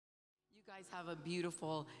guys have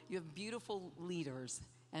you have beautiful leaders.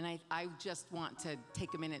 And I just want to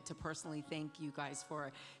take a minute to personally thank you guys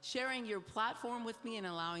for sharing your platform with me and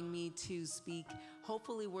allowing me to speak,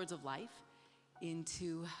 hopefully, words of life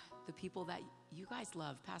into the people that you guys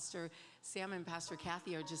love. Pastor Sam and Pastor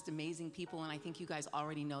Kathy are just amazing people, and I think you guys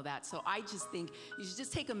already know that. So I just think you should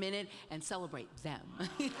just take a minute and celebrate them.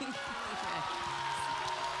 Amen.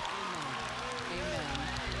 Amen.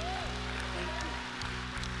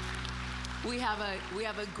 We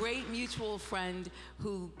have a great mutual friend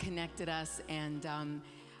who connected us, and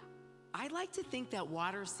I like to think that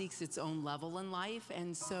water seeks its own level in life,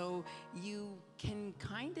 and so you can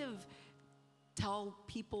kind of tell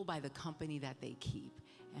people by the company that they keep.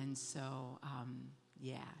 And so,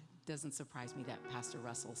 yeah, it doesn't surprise me that Pastor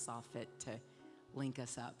Russell saw fit to link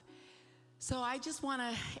us up. So I just want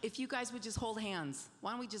to, if you guys would just hold hands.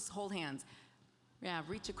 Why don't we just hold hands? Yeah,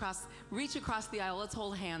 reach across the aisle. Let's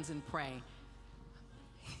hold hands and pray.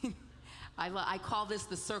 I call this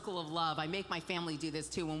the circle of love. I make my family do this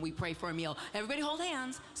too when we pray for a meal. Everybody hold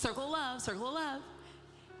hands. Circle of love, circle of love.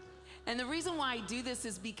 And the reason why I do this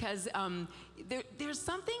is because there's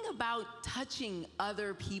something about touching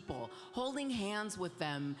other people, holding hands with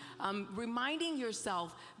them, reminding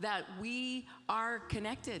yourself that we are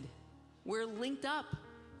connected. We're linked up,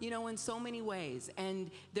 in so many ways. And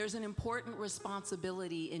there's an important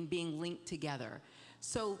responsibility in being linked together.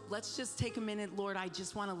 So let's just take a minute. Lord, I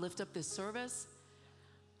just want to lift up this service.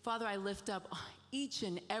 Father, I lift up each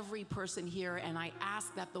and every person here, and I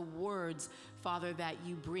ask that the words, Father, that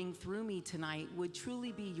you bring through me tonight would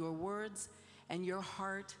truly be your words and your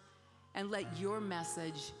heart, and let your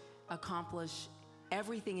message accomplish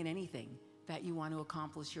everything and anything that you want to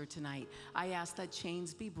accomplish here tonight. I ask that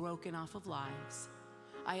chains be broken off of lives.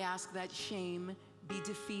 I ask that shame be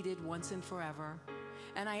defeated once and forever.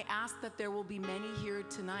 And I ask that there will be many here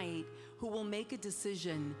tonight who will make a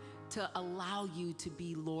decision to allow you to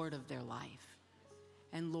be Lord of their life.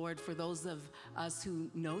 And Lord, for those of us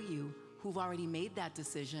who know you, who've already made that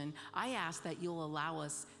decision, I ask that you'll allow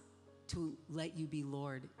us to let you be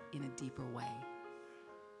Lord in a deeper way.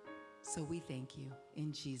 So we thank you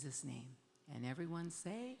in Jesus' name. And everyone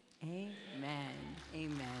say, amen.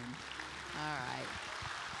 Amen. All right.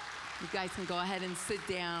 You guys can go ahead and sit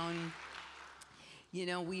down.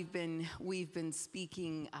 We've been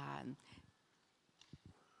speaking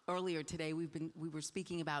earlier today. We were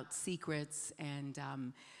speaking about secrets and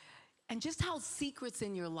just how secrets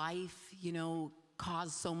in your life,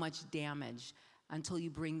 cause so much damage until you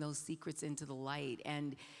bring those secrets into the light.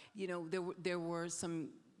 And there were some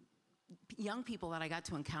young people that I got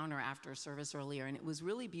to encounter after service earlier, and it was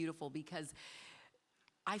really beautiful because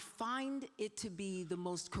I find it to be the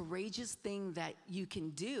most courageous thing that you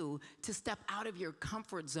can do to step out of your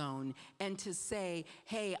comfort zone and to say,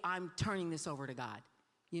 hey, I'm turning this over to God.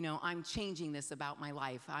 I'm changing this about my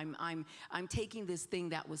life. I'm taking this thing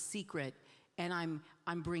that was secret and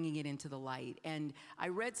I'm bringing it into the light. And I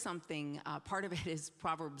read something, part of it is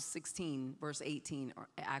Proverbs 16, verse 18. Or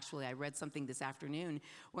actually, I read something this afternoon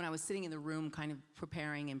when I was sitting in the room kind of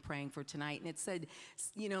preparing and praying for tonight. And it said,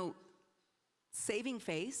 saving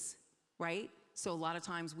face, right? So a lot of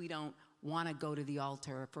times we don't want to go to the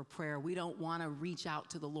altar for prayer. We don't want to reach out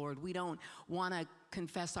to the Lord. We don't want to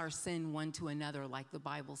confess our sin one to another like the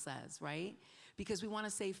Bible says, right? Because we want to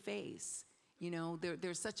save face.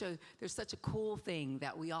 There's such a cool thing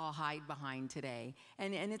that we all hide behind today.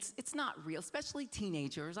 And it's not real, especially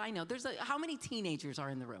teenagers. I know how many teenagers are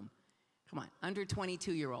in the room? Come on, under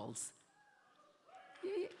 22-year-olds.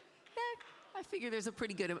 I figure there's a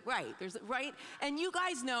pretty good, right? Right? And you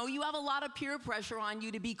guys know you have a lot of peer pressure on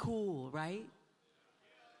you to be cool, right?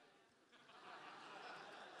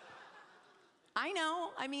 I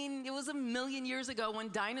know. I mean, it was a million years ago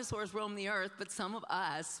when dinosaurs roamed the earth, but some of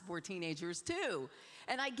us were teenagers too.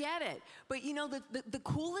 And I get it. But the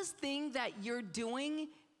coolest thing that you're doing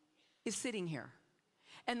is sitting here.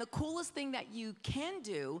 And the coolest thing that you can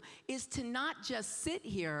do is to not just sit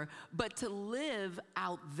here, but to live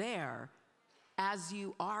out there as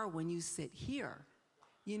you are when you sit here.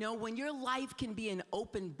 When your life can be an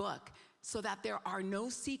open book so that there are no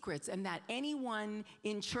secrets and that anyone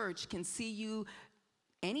in church can see you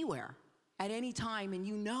anywhere at any time, and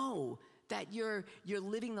that you're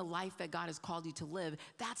living the life that God has called you to live.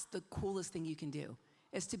 That's the coolest thing you can do,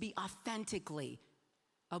 is to be authentically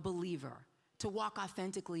a believer, to walk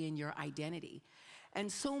authentically in your identity.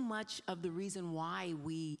 And so much of the reason why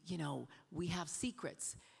we have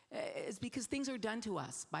secrets is because things are done to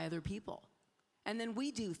us by other people. And then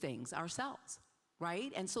we do things ourselves,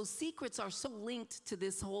 right? And so secrets are so linked to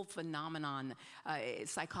this whole phenomenon.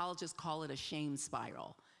 Psychologists call it a shame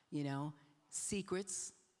spiral,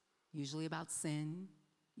 secrets, usually about sin,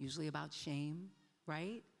 usually about shame,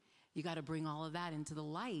 right? You got to bring all of that into the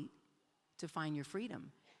light to find your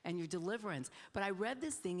freedom and your deliverance. But I read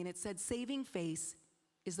this thing and it said, saving face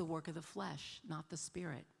is the work of the flesh, not the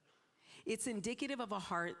spirit. It's indicative of a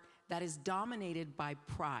heart that is dominated by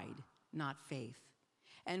pride, not faith.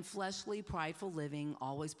 And fleshly, prideful living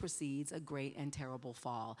always precedes a great and terrible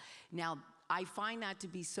fall. Now, I find that to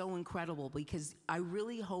be so incredible because I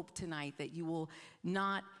really hope tonight that you will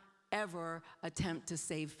not ever attempt to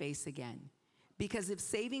save face again. Because if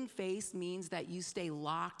saving face means that you stay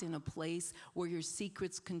locked in a place where your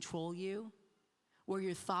secrets control you, where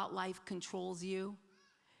your thought life controls you,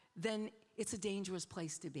 then it's a dangerous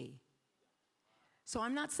place to be. So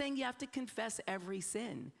I'm not saying you have to confess every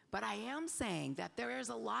sin, but I am saying that there is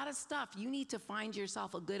a lot of stuff you need to find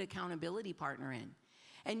yourself a good accountability partner in.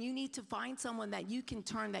 And you need to find someone that you can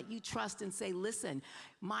turn, that you trust and say, listen,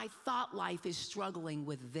 my thought life is struggling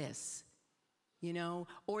with this, you know,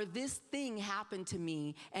 or this thing happened to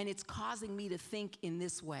me and it's causing me to think in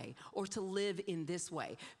this way or to live in this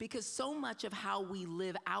way. Because so much of how we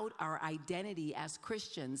live out our identity as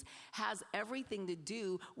Christians has everything to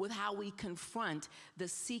do with how we confront the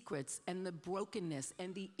secrets and the brokenness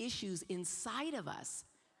and the issues inside of us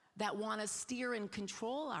that want to steer and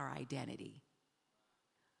control our identity.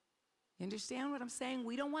 You understand what I'm saying?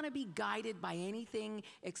 We don't want to be guided by anything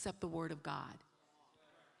except the Word of God.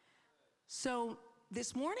 So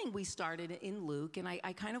this morning we started in Luke, and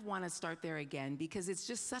I kind of want to start there again because it's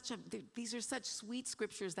just these are such sweet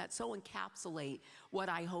scriptures that so encapsulate what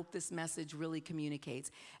I hope this message really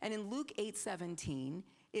communicates. And in Luke 8:17,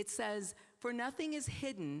 it says, "For nothing is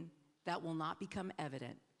hidden that will not become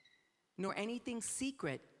evident, nor anything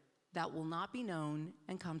secret that will not be known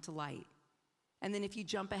and come to light." And then if you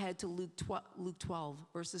jump ahead to Luke 12,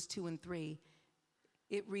 verses 2 and 3,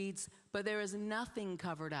 it reads, "But there is nothing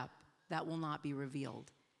covered up that will not be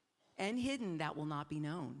revealed, and hidden that will not be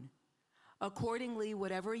known. Accordingly,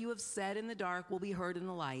 whatever you have said in the dark will be heard in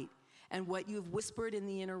the light, and what you have whispered in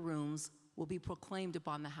the inner rooms will be proclaimed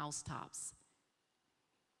upon the housetops."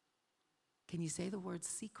 Can you say the word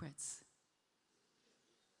secrets?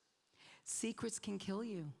 Secrets can kill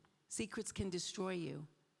you. Secrets can destroy you.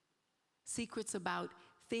 Secrets about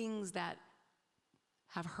things that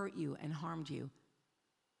have hurt you and harmed you.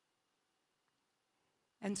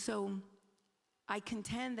 And so I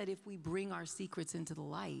contend that if we bring our secrets into the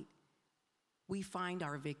light, we find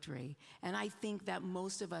our victory. And I think that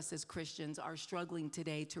most of us as Christians are struggling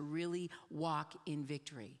today to really walk in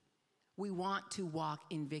victory. We want to walk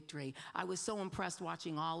in victory. I was so impressed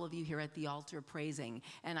watching all of you here at the altar praising,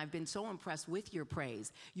 and I've been so impressed with your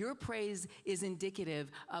praise. Your praise is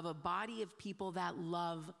indicative of a body of people that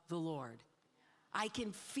love the Lord. I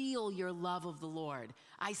can feel your love of the Lord.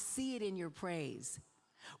 I see it in your praise.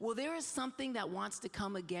 Well, there is something that wants to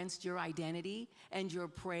come against your identity and your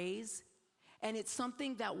praise, and it's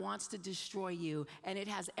something that wants to destroy you, and it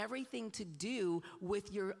has everything to do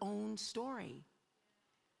with your own story.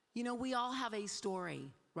 You know, we all have a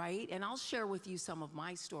story, right? And I'll share with you some of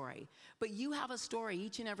my story. But you have a story,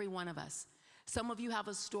 each and every one of us. Some of you have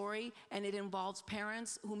a story, and it involves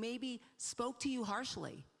parents who maybe spoke to you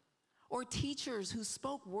harshly, or teachers who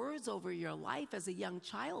spoke words over your life as a young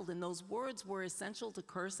child, and those words were essential to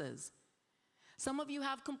curses. Some of you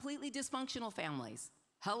have completely dysfunctional families.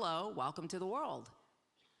 Hello, welcome to the world.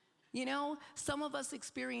 You know, some of us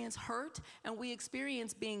experience hurt, and we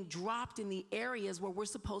experience being dropped in the areas where we're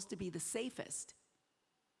supposed to be the safest.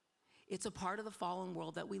 It's a part of the fallen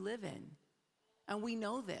world that we live in, and we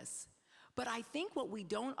know this. But I think what we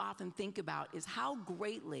don't often think about is how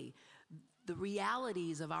greatly the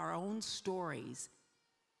realities of our own stories,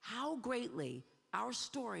 how greatly our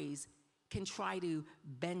stories can try to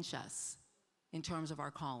bench us in terms of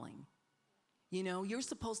our calling. You know, you're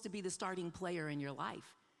supposed to be the starting player in your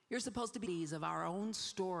life. You're supposed to be these of our own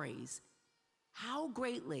stories. How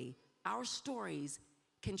greatly our stories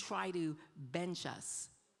can try to bench us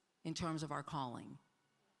in terms of our calling.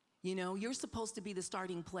 You know, you're supposed to be the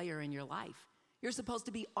starting player in your life. You're supposed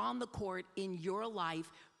to be on the court in your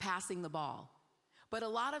life, passing the ball. But a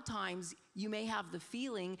lot of times you may have the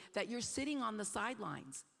feeling that you're sitting on the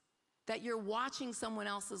sidelines, that you're watching someone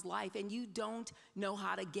else's life and you don't know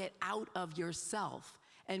how to get out of yourself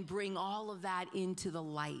and bring all of that into the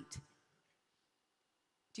light.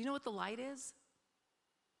 Do you know what the light is?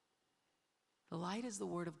 The light is the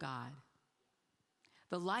Word of God.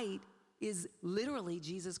 The light is literally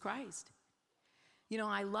Jesus Christ. You know,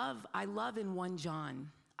 I love in 1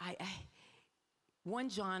 John. 1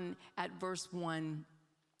 John at verse 1,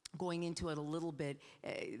 going into it a little bit,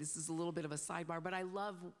 this is a little bit of a sidebar, but I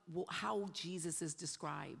love how Jesus is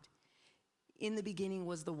described. In the beginning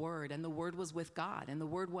was the Word, and the Word was with God, and the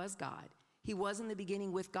Word was God. He was in the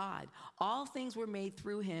beginning with God. All things were made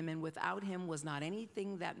through him, and without him was not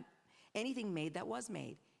anything made that was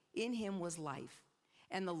made. In him was life,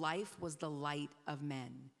 and the life was the light of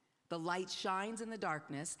men. The light shines in the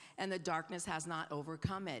darkness, and the darkness has not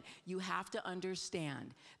overcome it. You have to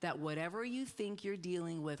understand that whatever you think you're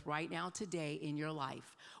dealing with right now today in your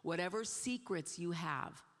life, whatever secrets you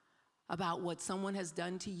have about what someone has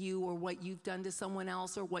done to you or what you've done to someone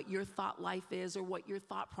else or what your thought life is or what your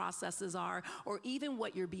thought processes are or even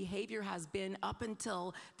what your behavior has been up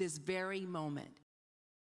until this very moment,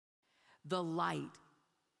 the light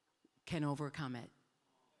can overcome it.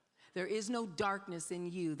 There is no darkness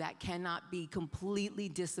in you that cannot be completely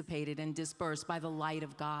dissipated and dispersed by the light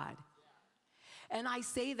of God. And I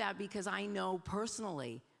say that because I know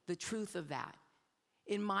personally the truth of that.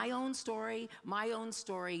 In my own story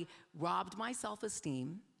robbed my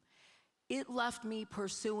self-esteem. It left me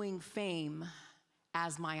pursuing fame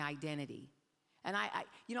as my identity. And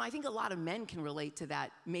I think a lot of men can relate to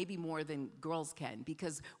that, maybe more than girls can,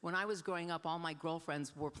 because when I was growing up, all my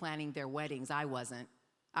girlfriends were planning their weddings. I wasn't.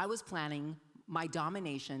 I was planning my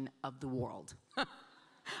domination of the world.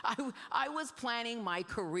 I was planning my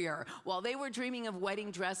career. While they were dreaming of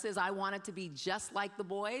wedding dresses, I wanted to be just like the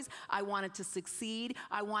boys. I wanted to succeed.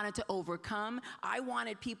 I wanted to overcome. I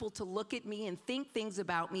wanted people to look at me and think things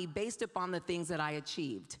about me based upon the things that I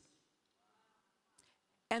achieved.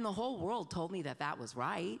 And the whole world told me that that was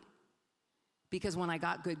right. Because when I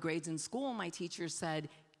got good grades in school, my teachers said,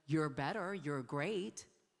 "You're better, you're great,"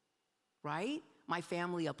 right? My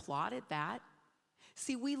family applauded that.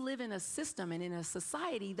 See, we live in a system and in a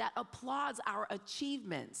society that applauds our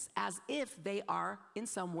achievements as if they are, in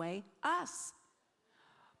some way, us.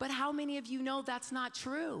 But how many of you know that's not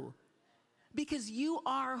true? Because you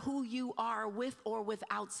are who you are with or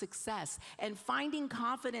without success. And finding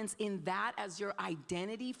confidence in that as your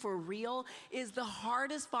identity for real is the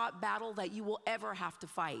hardest fought battle that you will ever have to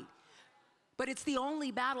fight. But it's the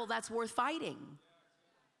only battle that's worth fighting.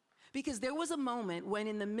 Because there was a moment when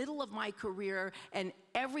in the middle of my career and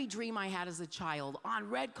every dream I had as a child, on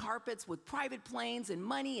red carpets with private planes and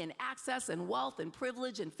money and access and wealth and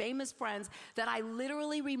privilege and famous friends, that I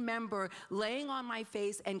literally remember laying on my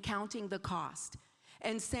face and counting the cost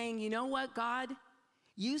and saying, "You know what, God?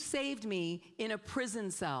 You saved me in a prison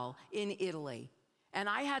cell in Italy. And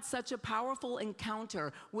I had such a powerful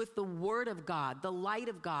encounter with the Word of God, the light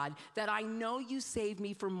of God, that I know you saved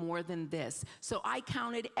me for more than this. So I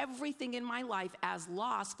counted everything in my life as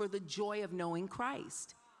loss for the joy of knowing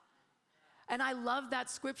Christ." And I love that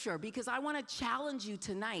scripture because I want to challenge you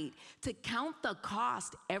tonight to count the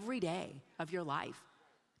cost every day of your life.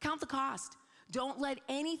 Count the cost. Don't let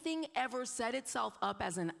anything ever set itself up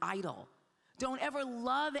as an idol. Don't ever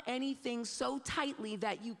love anything so tightly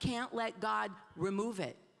that you can't let God remove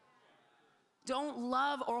it. Don't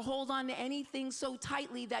love or hold on to anything so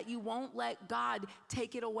tightly that you won't let God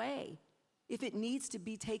take it away if it needs to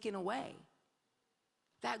be taken away.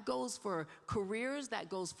 That goes for careers, that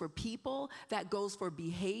goes for people, that goes for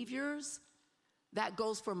behaviors, that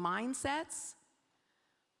goes for mindsets.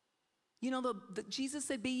 You know, Jesus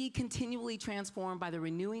said, "Be ye continually transformed by the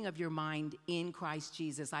renewing of your mind in Christ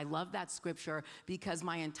Jesus." I love that scripture because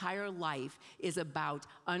my entire life is about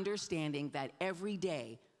understanding that every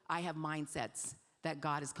day I have mindsets that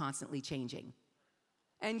God is constantly changing.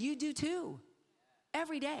 And you do too,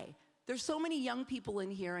 every day. There's so many young people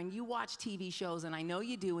in here, and you watch TV shows, and I know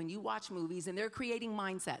you do, and you watch movies, and they're creating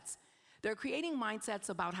mindsets. They're creating mindsets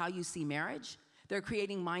about how you see marriage. They're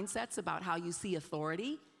creating mindsets about how you see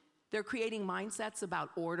authority. They're creating mindsets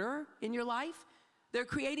about order in your life. They're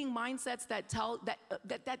creating mindsets that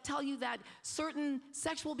tell you that certain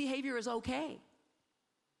sexual behavior is okay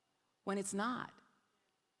when it's not.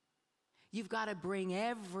 You've got to bring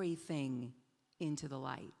everything into the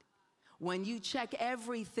light. When you check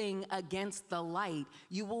everything against the light,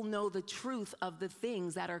 you will know the truth of the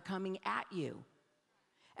things that are coming at you.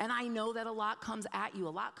 And I know that a lot comes at you. A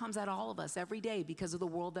lot comes at all of us every day because of the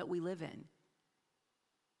world that we live in.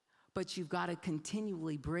 But you've got to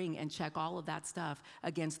continually bring and check all of that stuff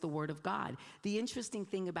against the Word of God. The interesting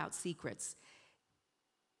thing about secrets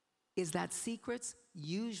is that secrets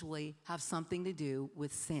usually have something to do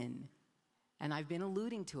with sin. And I've been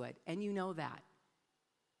alluding to it, and you know that.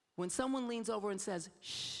 When someone leans over and says,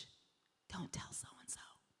 "Shh, don't tell so-and-so,"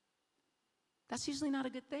 that's usually not a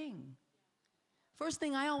good thing. First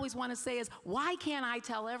thing I always want to say is, why can't I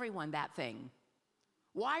tell everyone that thing?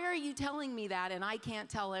 Why are you telling me that and I can't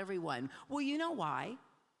tell everyone? Well, you know why.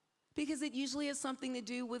 Because it usually has something to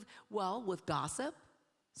do with, well, with gossip,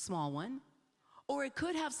 small one. Or it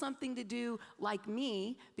could have something to do, like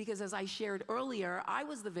me, because as I shared earlier, I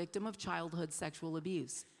was the victim of childhood sexual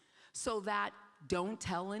abuse. So that "don't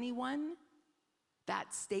tell anyone,"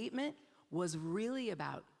 that statement was really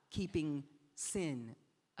about keeping sin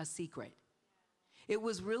a secret. It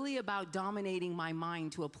was really about dominating my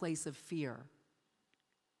mind to a place of fear.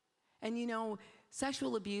 And you know,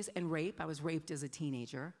 sexual abuse and rape, I was raped as a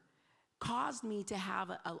teenager, caused me to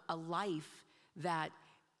have a life that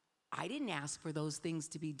I didn't ask for those things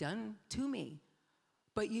to be done to me.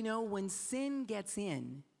 But you know, when sin gets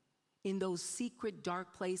in those secret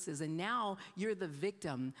dark places, and now you're the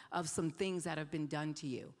victim of some things that have been done to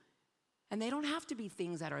you. And they don't have to be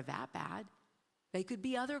things that are that bad. They could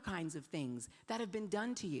be other kinds of things that have been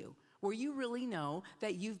done to you, where you really know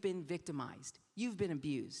that you've been victimized, you've been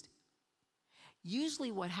abused.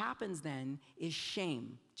 Usually what happens then is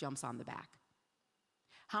shame jumps on the back.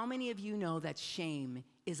 How many of you know that shame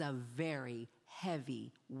is a very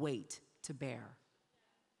heavy weight to bear?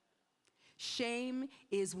 Shame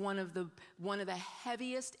is one of the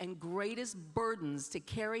heaviest and greatest burdens to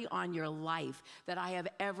carry on your life that I have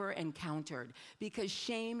ever encountered, because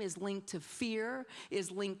shame is linked to fear, is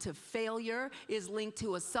linked to failure, is linked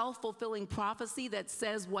to a self-fulfilling prophecy that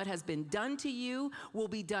says what has been done to you will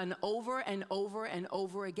be done over and over and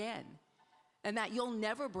over again, and that you'll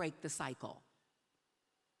never break the cycle.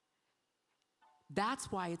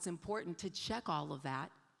 That's why it's important to check all of that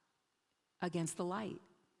against the light.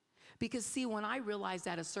 Because see, when I realized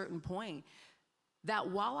at a certain point that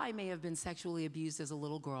while I may have been sexually abused as a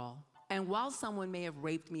little girl, and while someone may have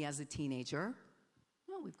raped me as a teenager,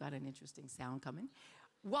 well, we've got an interesting sound coming.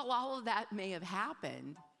 While all of that may have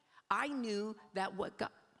happened, I knew that what God...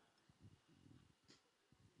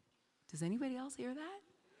 Does anybody else hear that?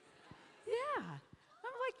 Yeah.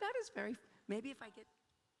 I'm like, that is very... Maybe if I get...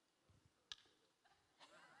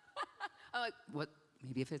 I'm like, what?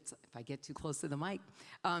 Maybe if I get too close to the mic.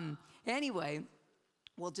 Anyway,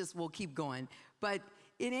 we'll keep going. But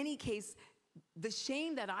in any case, the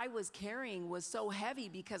shame that I was carrying was so heavy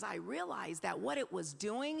because I realized that what it was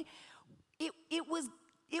doing, it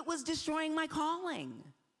was destroying my calling.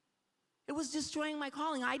 It was destroying my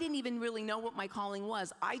calling. I didn't even really know what my calling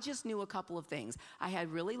was. I just knew a couple of things. I had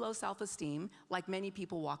really low self-esteem, like many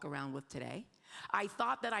people walk around with today. I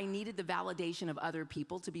thought that I needed the validation of other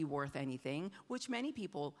people to be worth anything, which many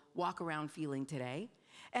people walk around feeling today.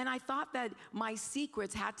 And I thought that my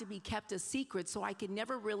secrets had to be kept a secret so I could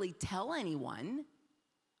never really tell anyone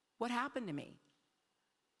what happened to me.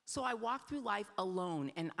 So I walked through life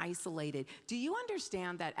alone and isolated. Do you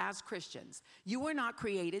understand that as Christians, you were not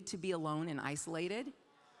created to be alone and isolated?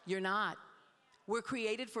 You're not. We're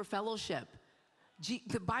created for fellowship.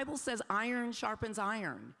 The Bible says iron sharpens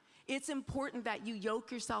iron. It's important that you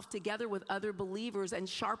yoke yourself together with other believers and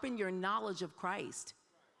sharpen your knowledge of Christ.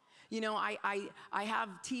 You know, I have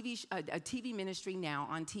a TV ministry now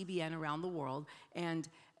on TBN around the world, and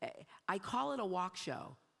I call it a walk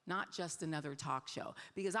show, not just another talk show,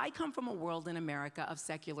 because I come from a world in America of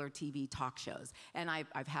secular TV talk shows, and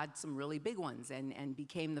I've had some really big ones, and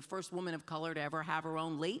became the first woman of color to ever have her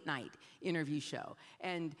own late night interview show.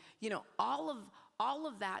 And, you know, all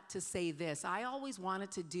of that to say this, I always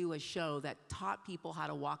wanted to do a show that taught people how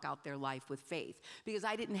to walk out their life with faith, because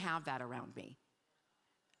I didn't have that around me.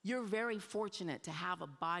 You're very fortunate to have a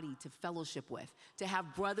body to fellowship with, to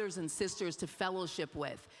have brothers and sisters to fellowship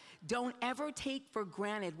with. Don't ever take for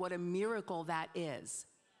granted what a miracle that is.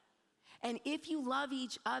 And if you love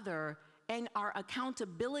each other and are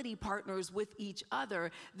accountability partners with each other,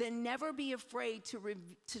 then never be afraid to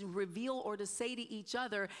reveal or to say to each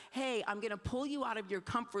other, hey, I'm gonna pull you out of your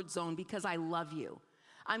comfort zone because I love you.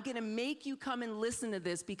 I'm gonna make you come and listen to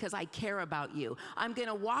this because I care about you. I'm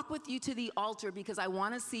gonna walk with you to the altar because I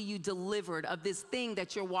wanna see you delivered of this thing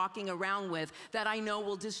that you're walking around with that I know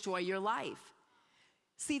will destroy your life.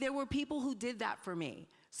 See, there were people who did that for me.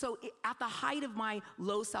 So at the height of my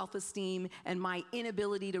low self-esteem and my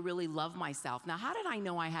inability to really love myself. Now, how did I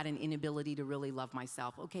know I had an inability to really love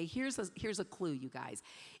myself? Okay, here's a clue, you guys.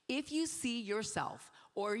 If you see yourself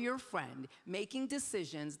or your friend making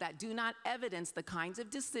decisions that do not evidence the kinds of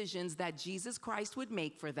decisions that Jesus Christ would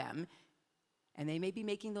make for them, and they may be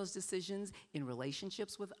making those decisions in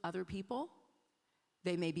relationships with other people,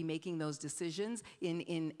 they may be making those decisions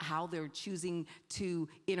in how they're choosing to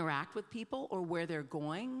interact with people or where they're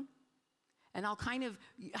going. And I'll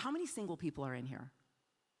how many single people are in here?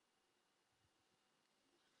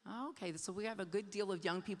 Okay, so we have a good deal of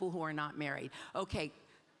young people who are not married. Okay,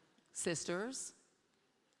 sisters,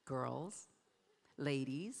 girls,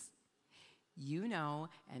 ladies, You know,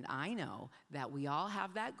 and I know that we all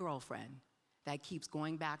have that girlfriend that keeps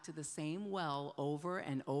going back to the same well over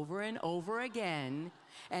and over and over again,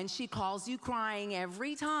 and she calls you crying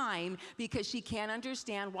every time because she can't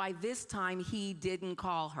understand why this time he didn't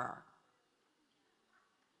call her.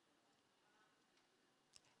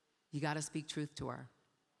 You got to speak truth to her.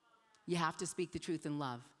 You have to speak the truth in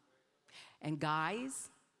love. And guys,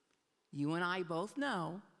 you and I both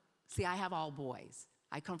know, see, I have all boys.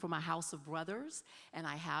 I come from a house of brothers, and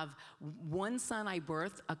I have one son I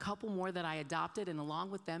birthed, a couple more that I adopted, and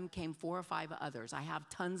along with them came 4 or 5 others. I have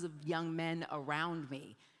tons of young men around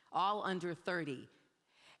me, all under 30.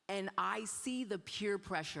 And I see the peer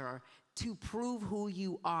pressure to prove who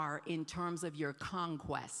you are in terms of your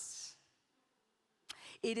conquests.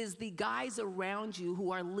 It is the guys around you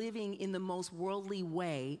who are living in the most worldly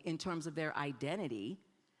way in terms of their identity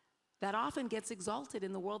that often gets exalted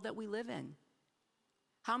in the world that we live in.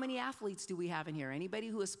 How many athletes do we have in here? Anybody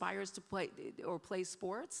who aspires to play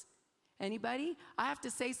sports? Anybody? I have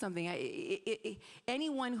to say something.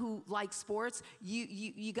 Anyone who likes sports,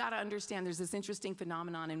 you got to understand there's this interesting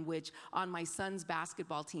phenomenon in which on my son's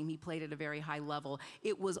basketball team, he played at a very high level.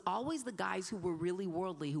 It was always the guys who were really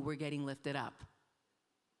worldly who were getting lifted up.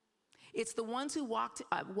 It's the ones who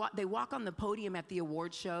they walk on the podium at the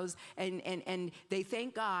award shows and they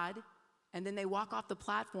thank God, and then they walk off the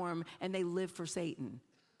platform and they live for Satan.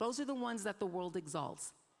 Those are the ones that the world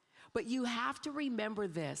exalts. But you have to remember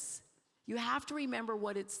this. You have to remember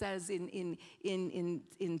what it says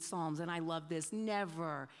in Psalms, and I love this: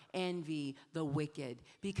 never envy the wicked,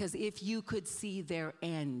 because if you could see their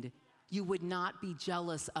end, you would not be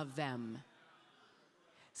jealous of them.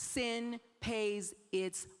 Sin pays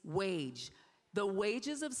its wage. The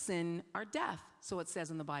wages of sin are death, so it says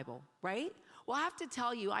in the Bible, right? Well, I have to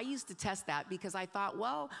tell you, I used to test that because I thought,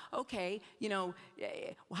 well, okay,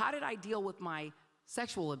 how did I deal with my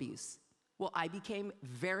sexual abuse? Well, I became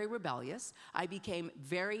very rebellious. I became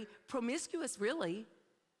very promiscuous, really,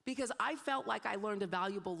 because I felt like I learned a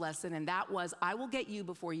valuable lesson, and that was, I will get you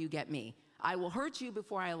before you get me. I will hurt you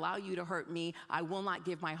before I allow you to hurt me. I will not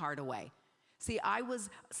give my heart away. See, I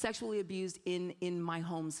was sexually abused in my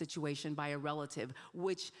home situation by a relative,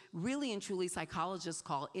 which really and truly psychologists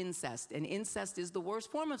call incest. And incest is the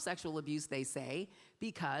worst form of sexual abuse, they say,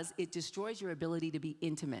 because it destroys your ability to be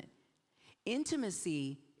intimate.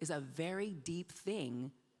 Intimacy is a very deep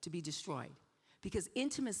thing to be destroyed, because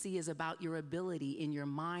intimacy is about your ability in your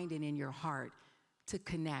mind and in your heart to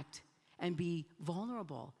connect and be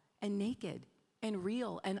vulnerable and naked and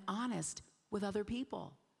real and honest with other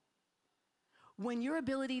people. When your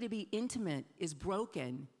ability to be intimate is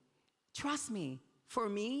broken, trust me, for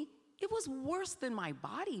me, it was worse than my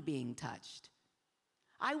body being touched.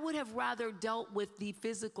 I would have rather dealt with the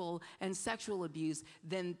physical and sexual abuse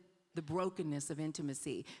than the brokenness of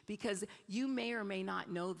intimacy. Because you may or may not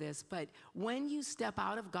know this, but when you step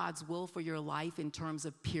out of God's will for your life in terms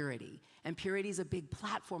of purity, and purity is a big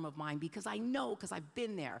platform of mine because I know, because I've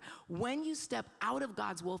been there. When you step out of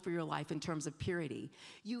God's will for your life in terms of purity,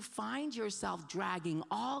 you find yourself dragging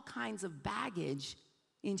all kinds of baggage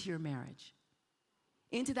into your marriage.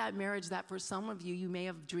 Into that marriage that for some of you, you may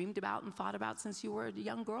have dreamed about and thought about since you were a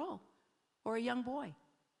young girl or a young boy.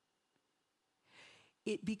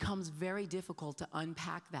 It becomes very difficult to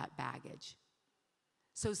unpack that baggage.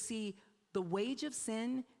 So see, the wage of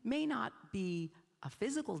sin may not be a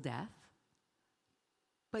physical death,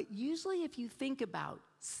 but usually if you think about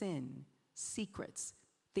sin, secrets,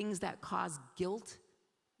 things that cause guilt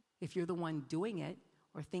if you're the one doing it,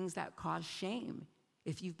 or things that cause shame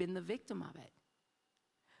if you've been the victim of it,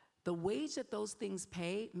 the wage that those things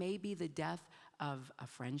pay may be the death of a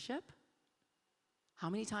friendship. How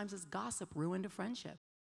many times has gossip ruined a friendship?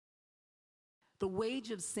 The wage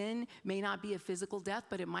of sin may not be a physical death,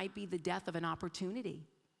 but it might be the death of an opportunity.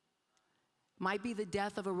 It might be the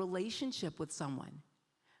death of a relationship with someone.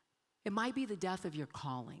 It might be the death of your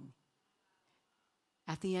calling.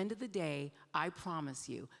 At the end of the day, I promise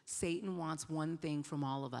you, Satan wants one thing from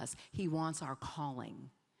all of us. He wants our calling.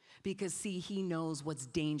 Because, see, he knows what's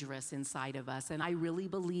dangerous inside of us. And I really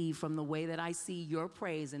believe from the way that I see your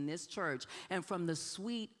praise in this church and from the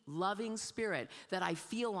sweet, loving spirit that I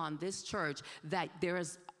feel on this church, that there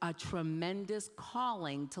is a tremendous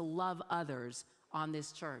calling to love others on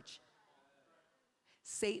this church.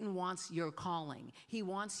 Satan wants your calling. He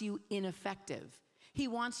wants you ineffective. He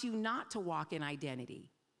wants you not to walk in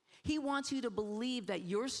identity. He wants you to believe that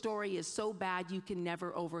your story is so bad you can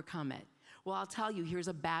never overcome it. Well, I'll tell you, here's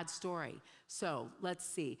a bad story. So let's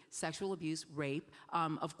see, sexual abuse, rape.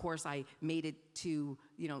 Of course, I made it to,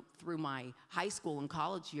 through my high school and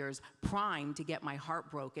college years, primed to get my heart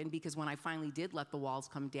broken, because when I finally did let the walls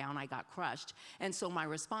come down, I got crushed. And so my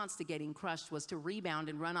response to getting crushed was to rebound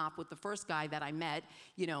and run off with the first guy that I met,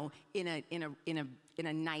 in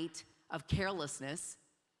a night of carelessness.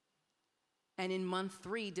 And in month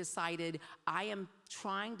 3, decided I am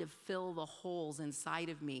trying to fill the holes inside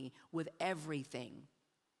of me with everything,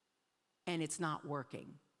 and it's not working.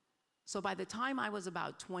 So by the time I was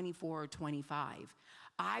about 24 or 25,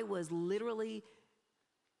 I was literally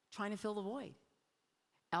trying to fill the void.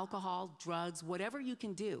 Alcohol, drugs, whatever you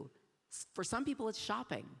can do. For some people, it's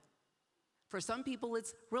shopping. For some people,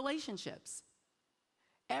 it's relationships.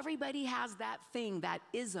 Everybody has that thing, that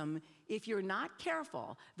ism, if you're not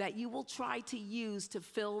careful, that you will try to use to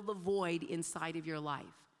fill the void inside of your life.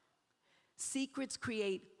 Secrets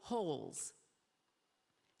create holes.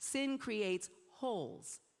 Sin creates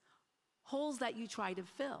holes. Holes that you try to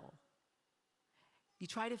fill. You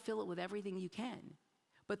try to fill it with everything you can.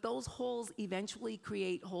 But those holes eventually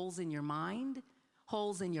create holes in your mind,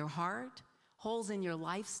 holes in your heart, holes in your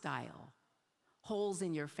lifestyle, holes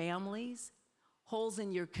in your families, holes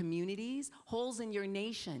in your communities, holes in your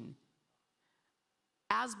nation.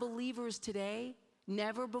 As believers today,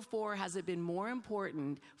 never before has it been more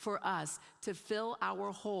important for us to fill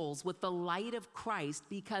our holes with the light of Christ,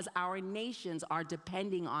 because our nations are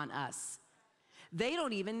depending on us. They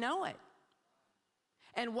don't even know it.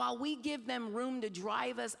 And while we give them room to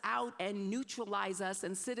drive us out and neutralize us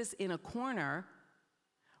and sit us in a corner,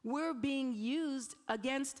 we're being used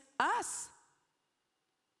against us.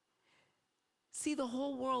 See, the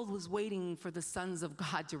whole world was waiting for the sons of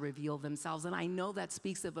God to reveal themselves, and I know that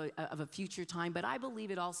speaks of a future time, but I believe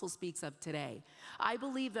it also speaks of today. I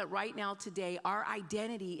believe that right now, today, our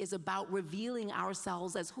identity is about revealing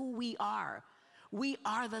ourselves as who we are. We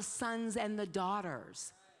are the sons and the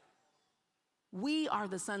daughters. We are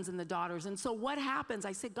the sons and the daughters. And so what happens?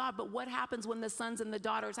 I said, God, but what happens when the sons and the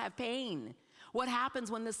daughters have pain? What happens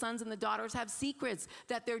when the sons and the daughters have secrets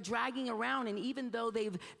that they're dragging around? And even though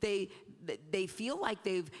they feel like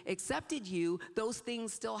they've accepted you, those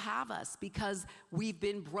things still have us because we've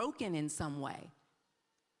been broken in some way.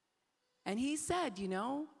 And he said,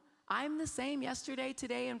 I'm the same yesterday,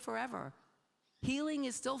 today, and forever. Healing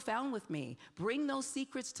is still found with me. Bring those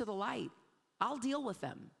secrets to the light. I'll deal with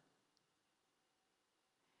them.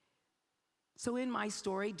 So in my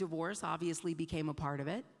story, divorce obviously became a part of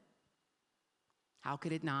it. How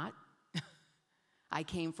could it not? I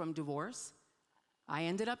came from divorce. I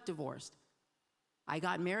ended up divorced. I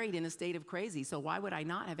got married in a state of crazy, so why would I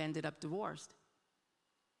not have ended up divorced?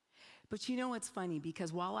 But it's funny,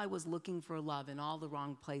 because while I was looking for love in all the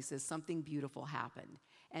wrong places, something beautiful happened.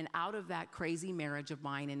 And out of that crazy marriage of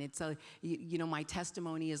mine, and it's my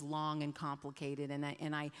testimony is long and complicated,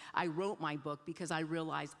 and I wrote my book because I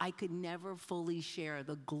realized I could never fully share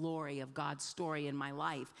the glory of God's story in my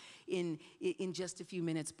life in just a few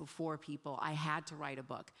minutes before people. I had to write a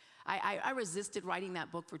book. I resisted writing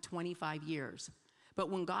that book for 25 years. But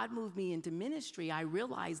when God moved me into ministry, I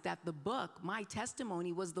realized that the book, my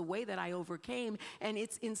testimony, was the way that I overcame, and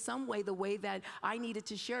it's in some way the way that I needed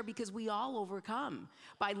to share, because we all overcome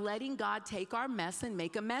by letting God take our mess and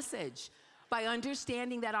make a message, by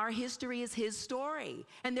understanding that our history is His story,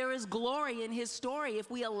 and there is glory in His story if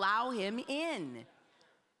we allow Him in.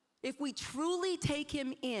 If we truly take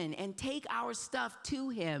Him in and take our stuff to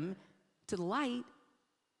Him, to the light,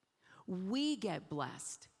 we get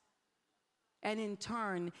blessed. And in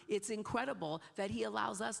turn, it's incredible that He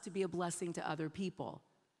allows us to be a blessing to other people.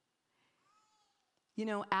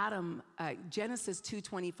 Adam, Genesis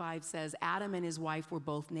 2:25 says, Adam and his wife were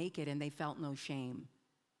both naked and they felt no shame.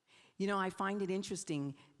 I find it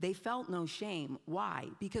interesting. They felt no shame. Why?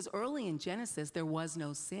 Because early in Genesis, there was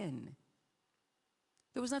no sin.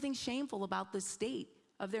 There was nothing shameful about the state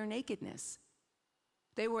of their nakedness.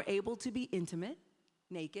 They were able to be intimate,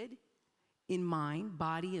 naked, in mind,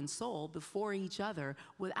 body, and soul before each other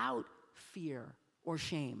without fear or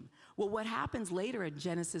shame. Well, what happens later in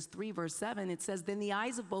Genesis 3, verse 7, it says, then the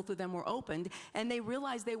eyes of both of them were opened, and they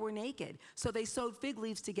realized they were naked. So they sewed fig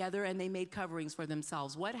leaves together, and they made coverings for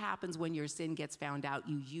themselves. What happens when your sin gets found out?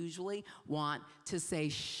 You usually want to say,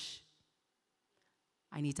 shh,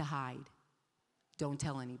 I need to hide. Don't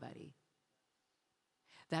tell anybody.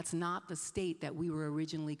 That's not the state that we were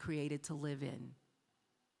originally created to live in.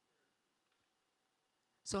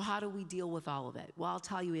 So how do we deal with all of it? Well, I'll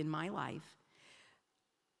tell you, in my life,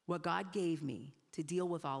 what God gave me to deal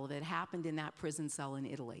with all of it happened in that prison cell in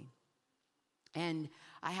Italy. And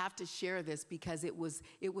I have to share this because it was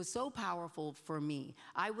so powerful for me.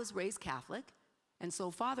 I was raised Catholic, and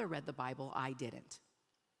so Father read the Bible, I didn't.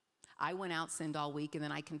 I went out, sinned all week, and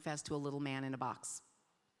then I confessed to a little man in a box.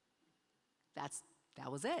 That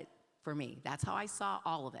was it for me. That's how I saw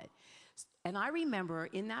all of it. And I remember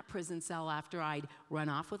in that prison cell, after I'd run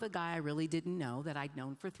off with a guy I really didn't know, that I'd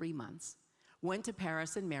known for 3 months, went to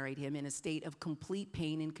Paris and married him in a state of complete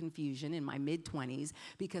pain and confusion in my mid-20s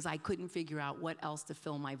because I couldn't figure out what else to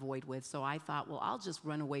fill my void with. So I thought, well, I'll just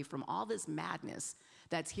run away from all this madness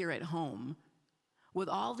that's here at home with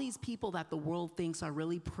all these people that the world thinks are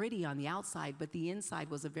really pretty on the outside, but the inside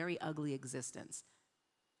was a very ugly existence.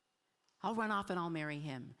 I'll run off and I'll marry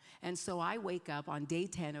him. And so I wake up on day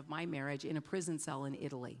 10 of my marriage in a prison cell in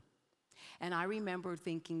Italy. And I remember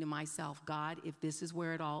thinking to myself, God, if this is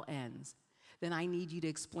where it all ends, then I need you to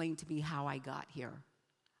explain to me how I got here.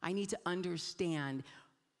 I need to understand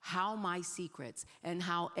how my secrets and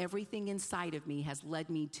how everything inside of me has led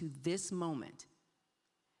me to this moment.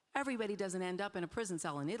 Everybody doesn't end up in a prison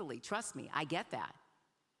cell in Italy. Trust me, I get that.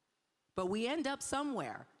 But we end up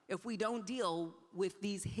somewhere if we don't deal with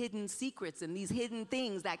these hidden secrets and these hidden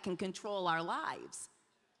things that can control our lives.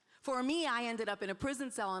 For me, I ended up in a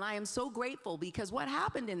prison cell, and I am so grateful because what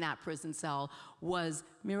happened in that prison cell was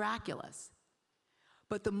miraculous.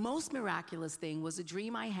 But the most miraculous thing was a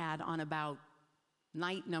dream I had on about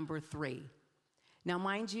night number 3. Now,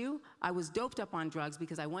 mind you, I was doped up on drugs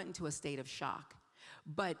because I went into a state of shock.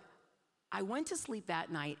 But I went to sleep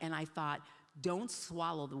that night, and I thought, don't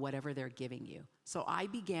swallow whatever they're giving you. So I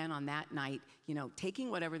began on that night,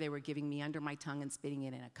 taking whatever they were giving me under my tongue and spitting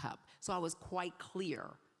it in a cup. So I was quite clear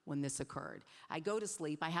when this occurred. I go to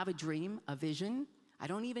sleep. I have a dream, a vision. I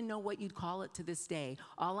don't even know what you'd call it to this day.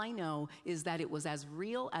 All I know is that it was as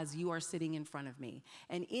real as you are sitting in front of me.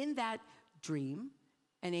 And in that dream,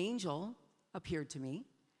 an angel appeared to me,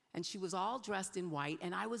 and she was all dressed in white,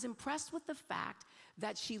 and I was impressed with the fact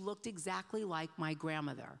that she looked exactly like my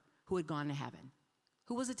grandmother, who had gone to heaven,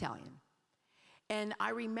 who was Italian. And I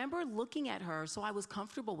remember looking at her, so I was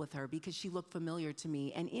comfortable with her because she looked familiar to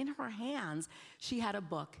me. And in her hands, she had a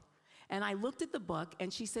book. And I looked at the book,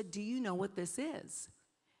 and she said, do you know what this is?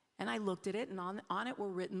 And I looked at it, and on it were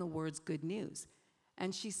written the words, good news.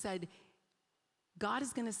 And she said, God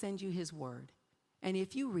is going to send you his word. And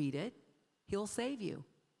if you read it, he'll save you,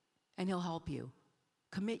 and he'll help you.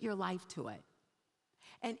 Commit your life to it.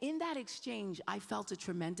 And in that exchange, I felt a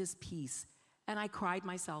tremendous peace, and I cried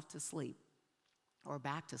myself to sleep, or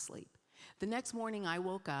back to sleep. The next morning, I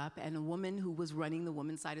woke up, and a woman who was running the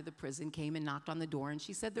women's side of the prison came and knocked on the door, and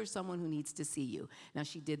she said, there's someone who needs to see you. Now,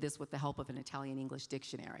 she did this with the help of an Italian-English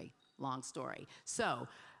dictionary. Long story. So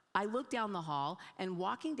I looked down the hall, and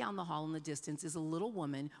walking down the hall in the distance is a little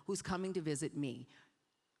woman who's coming to visit me.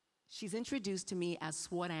 She's introduced to me as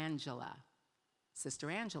Suor Angela.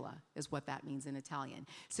 Sister Angela is what that means in Italian.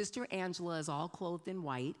 Sister Angela is all clothed in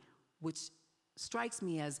white, which strikes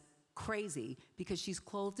me as crazy because she's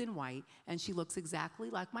clothed in white and she looks exactly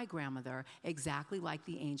like my grandmother, exactly like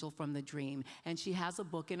the angel from the dream. And she has a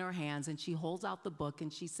book in her hands and she holds out the book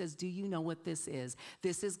and she says, do you know what this is?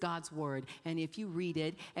 This is God's word. And if you read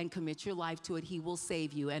it and commit your life to it, he will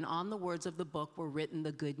save you. And on the words of the book were written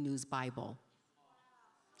the Good News Bible.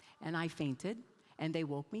 And I fainted. And they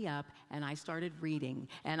woke me up, and I started reading.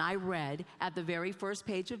 And I read at the very first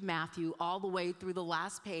page of Matthew all the way through the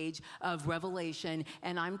last page of Revelation.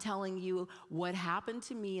 And I'm telling you, what happened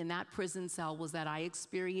to me in that prison cell was that I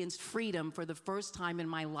experienced freedom for the first time in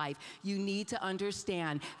my life. You need to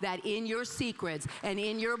understand that in your secrets and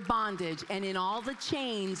in your bondage and in all the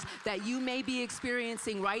chains that you may be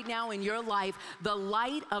experiencing right now in your life, the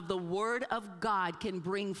light of the Word of God can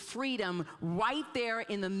bring freedom right there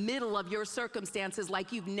in the middle of your circumstances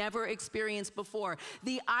like you've never experienced before.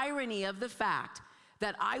 The irony of the fact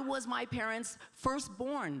that I was my parents'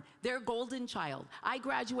 firstborn, their golden child. I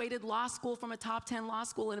graduated law school from a top 10 law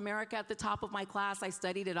school in America at the top of my class. I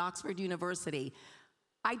studied at Oxford University.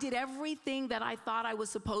 I did everything that I thought I was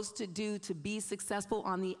supposed to do to be successful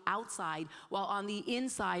on the outside, while on the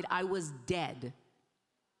inside, I was dead.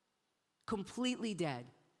 Completely dead.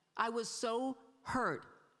 I was so hurt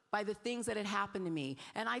by the things that had happened to me.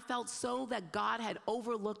 And I felt so that God had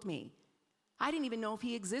overlooked me. I didn't even know if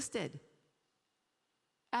he existed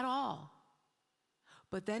at all.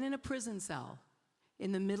 But then in a prison cell,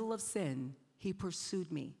 in the middle of sin, he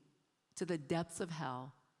pursued me to the depths of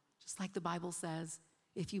hell. Just like the Bible says,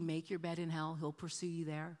 if you make your bed in hell, he'll pursue you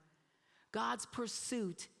there. God's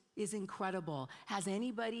pursuit is incredible. Has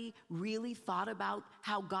anybody really thought about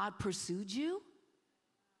how God pursued you?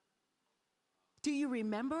 Do you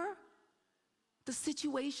remember the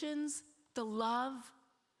situations the love,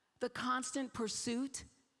 the constant pursuit,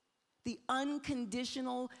 the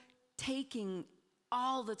unconditional taking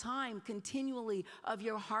all the time, continually, of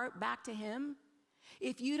your heart back to him?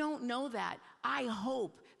 If you don't know that, I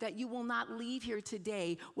hope that you will not leave here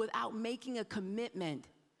today without making a commitment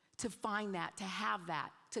to find that, to have that,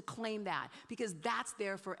 to claim that, because that's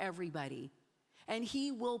there for everybody. And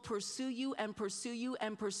he will pursue you and pursue you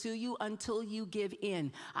and pursue you until you give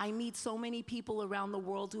in. I meet so many people around the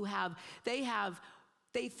world who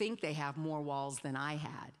they think they have more walls than I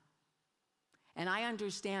had. And I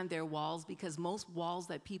understand their walls, because most walls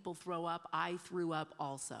that people throw up, I threw up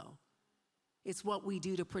also. It's what we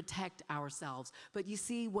do to protect ourselves. But you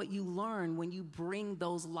see, what you learn when you bring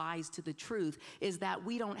those lies to the truth is that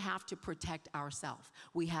we don't have to protect ourselves.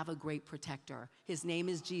 We have a great protector. His name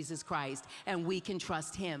is Jesus Christ, and we can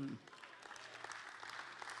trust him.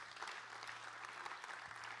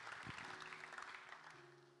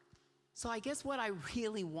 So I guess what I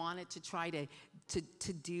really wanted to try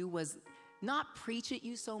to do was not preach at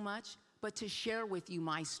you so much, but to share with you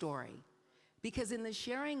my story. Because in the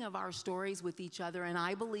sharing of our stories with each other, and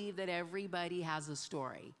I believe that everybody has a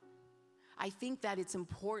story, I think that it's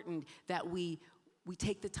important that we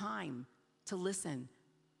take the time to listen.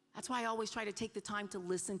 That's why I always try to take the time to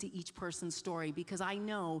listen to each person's story, because I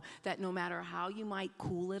know that no matter how you might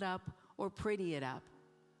cool it up or pretty it up,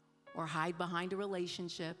 or hide behind a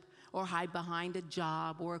relationship, or hide behind a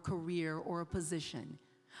job or a career or a position,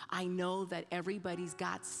 I know that everybody's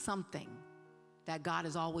got something that God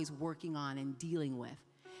is always working on and dealing with.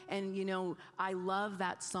 And I love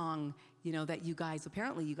that song, that you guys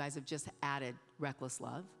have just added Reckless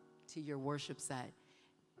Love to your worship set.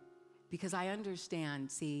 Because I understand,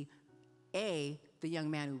 see, the young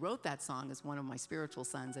man who wrote that song is one of my spiritual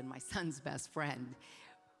sons and my son's best friend.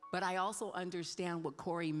 But I also understand what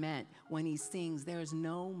Corey meant when he sings, "There's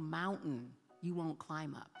no mountain you won't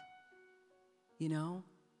climb up."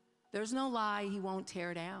 There's no lie he won't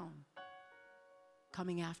tear down.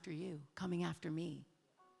 Coming after you, coming after me.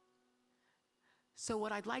 So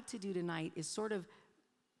what I'd like to do tonight is sort of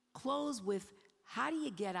close with, how do you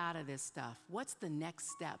get out of this stuff? What's the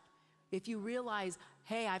next step? If you realize,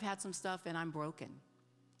 hey, I've had some stuff and I'm broken.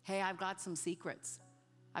 Hey, I've got some secrets.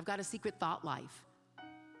 I've got a secret thought life.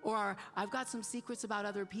 Or I've got some secrets about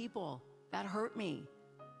other people that hurt me,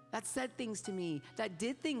 that said things to me, that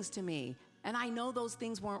did things to me, and I know those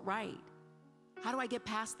things weren't right. How do I get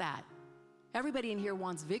past that? Everybody in here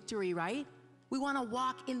wants victory, right? We want to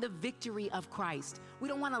walk in the victory of Christ. We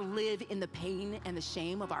don't want to live in the pain and the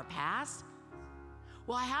shame of our past.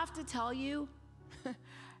 Well, I have to tell you,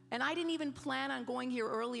 and I didn't even plan on going here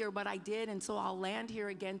earlier, but I did, and so I'll land here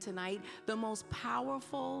again tonight. The most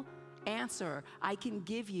powerful answer I can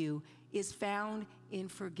give you is found in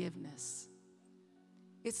forgiveness.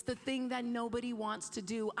 It's the thing that nobody wants to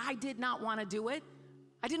do. I did not want to do it.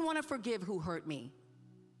 I didn't want to forgive who hurt me.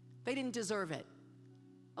 They didn't deserve it.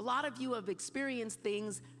 A lot of you have experienced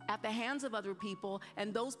things at the hands of other people,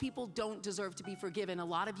 and those people don't deserve to be forgiven. A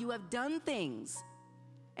lot of you have done things,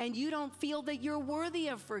 and you don't feel that you're worthy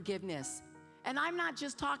of forgiveness. And I'm not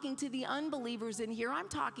just talking to the unbelievers in here. I'm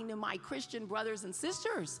talking to my Christian brothers and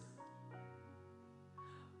sisters.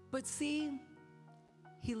 But see,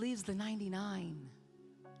 he leaves the 99.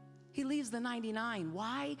 He leaves the 99.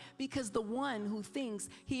 Why? Because the one who thinks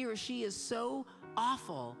he or she is so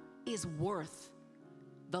awful is worth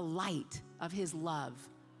the light of his love.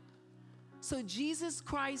 So Jesus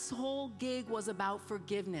Christ's whole gig was about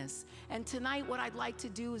forgiveness. And tonight what I'd like to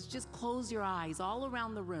do is just close your eyes all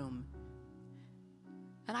around the room.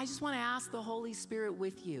 And I just want to ask the Holy Spirit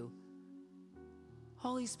with you.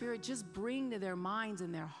 Holy Spirit, just bring to their minds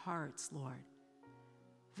and their hearts, Lord,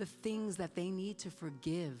 the things that they need to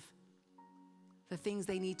forgive, the things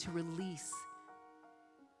they need to release.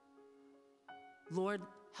 Lord,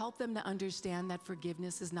 help them to understand that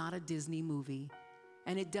forgiveness is not a Disney movie.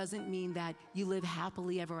 And it doesn't mean that you live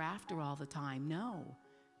happily ever after all the time. No,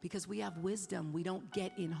 because we have wisdom. We don't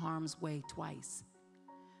get in harm's way twice.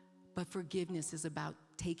 But forgiveness is about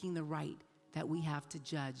taking the right that we have to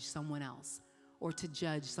judge someone else, or to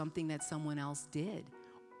judge something that someone else did,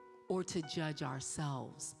 or to judge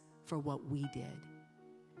ourselves for what we did.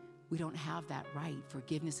 We don't have that right.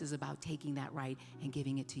 Forgiveness is about taking that right and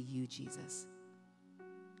giving it to you, Jesus.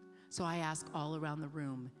 So I ask all around the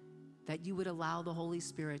room that you would allow the Holy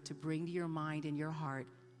Spirit to bring to your mind and your heart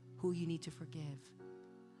who you need to forgive,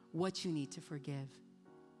 what you need to forgive.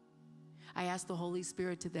 I ask the Holy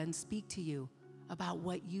Spirit to then speak to you about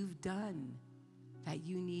what you've done that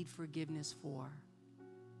you need forgiveness for.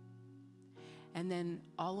 And then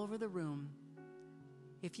all over the room,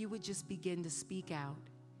 if you would just begin to speak out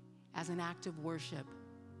as an act of worship,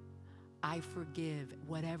 I forgive.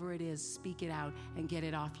 Whatever it is, speak it out and get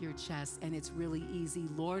it off your chest. And it's really easy.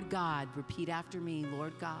 Lord God, repeat after me.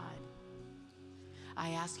 Lord God,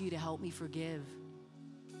 I ask you to help me forgive.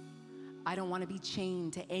 I don't want to be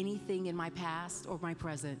chained to anything in my past or my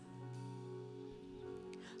present.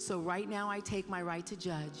 So right now I take my right to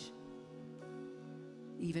judge,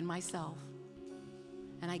 even myself,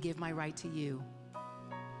 and I give my right to you.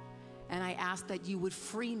 And I ask that you would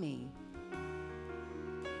free me.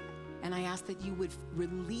 And I ask that you would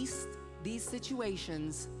release these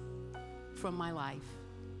situations from my life.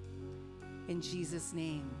 In Jesus'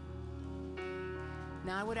 name.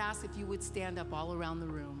 Now I would ask if you would stand up all around the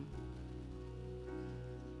room.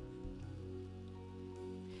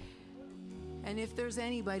 And if there's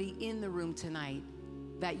anybody in the room tonight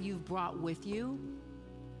that you've brought with you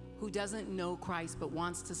who doesn't know Christ but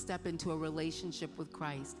wants to step into a relationship with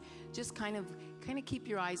Christ, just kind of keep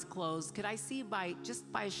your eyes closed. Could I see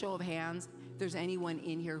just by a show of hands, if there's anyone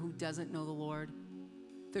in here who doesn't know the Lord?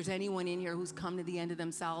 If there's anyone in here who's come to the end of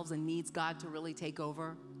themselves and needs God to really take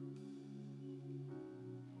over?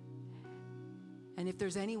 And if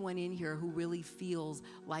there's anyone in here who really feels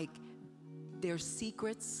like their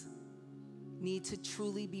secrets need to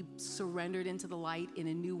truly be surrendered into the light in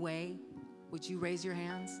a new way, would you raise your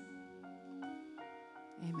hands?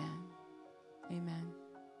 Amen. Amen.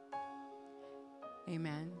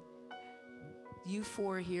 Amen. You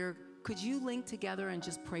four here, could you link together and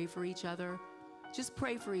just pray for each other? Just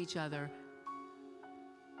pray for each other.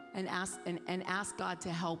 And ask God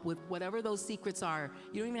to help with whatever those secrets are.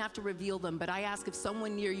 You don't even have to reveal them, but I ask if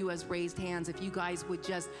someone near you has raised hands, if you guys would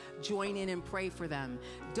just join in and pray for them.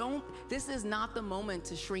 This is not the moment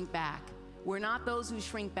to shrink back. We're not those who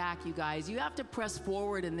shrink back, you guys. You have to press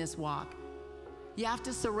forward in this walk. You have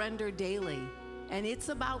to surrender daily. And it's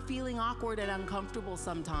about feeling awkward and uncomfortable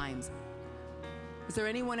sometimes. Is there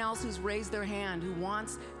anyone else who's raised their hand who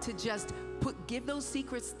wants to just give those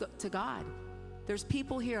secrets to God? There's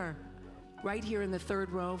people here, right here in the third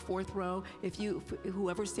row, fourth row.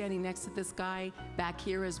 Whoever's standing next to this guy, back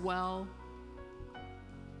here as well.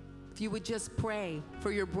 If you would just pray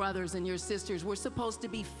for your brothers and your sisters. We're supposed to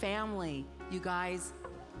be family, you guys.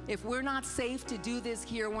 If we're not safe to do this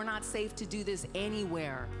here, we're not safe to do this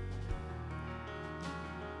anywhere.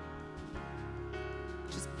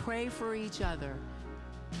 Just pray for each other.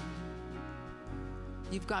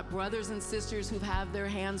 You've got brothers and sisters who have their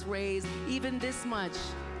hands raised, even this much.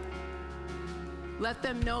 Let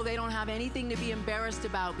them know they don't have anything to be embarrassed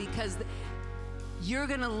about, because you're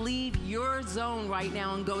going to leave your zone right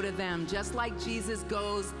now and go to them. Just like Jesus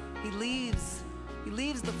goes, he leaves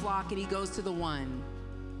the flock and he goes to the one.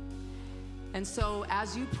 And so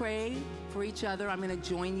as you pray for each other, I'm going to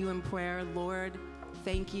join you in prayer. Lord,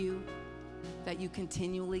 thank you that you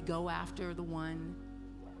continually go after the one.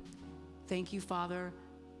 Thank you, Father,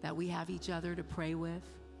 that we have each other to pray with.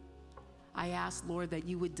 I ask, Lord, that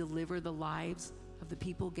you would deliver the lives of the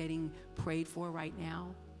people getting prayed for right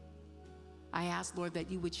now. I ask, Lord,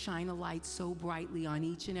 that you would shine a light so brightly on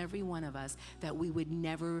each and every one of us that we would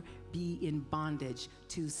never be in bondage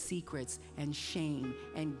to secrets and shame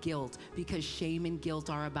and guilt, because shame and guilt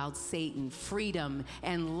are about Satan. Freedom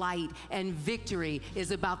and light and victory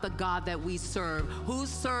is about the God that we serve. Who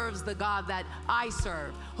serves the God that I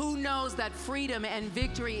serve? Who knows that freedom and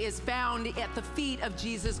victory is found at the feet of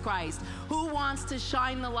Jesus Christ? Who wants to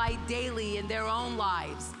shine the light daily in their own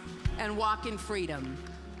lives and walk in freedom?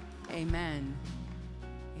 Amen.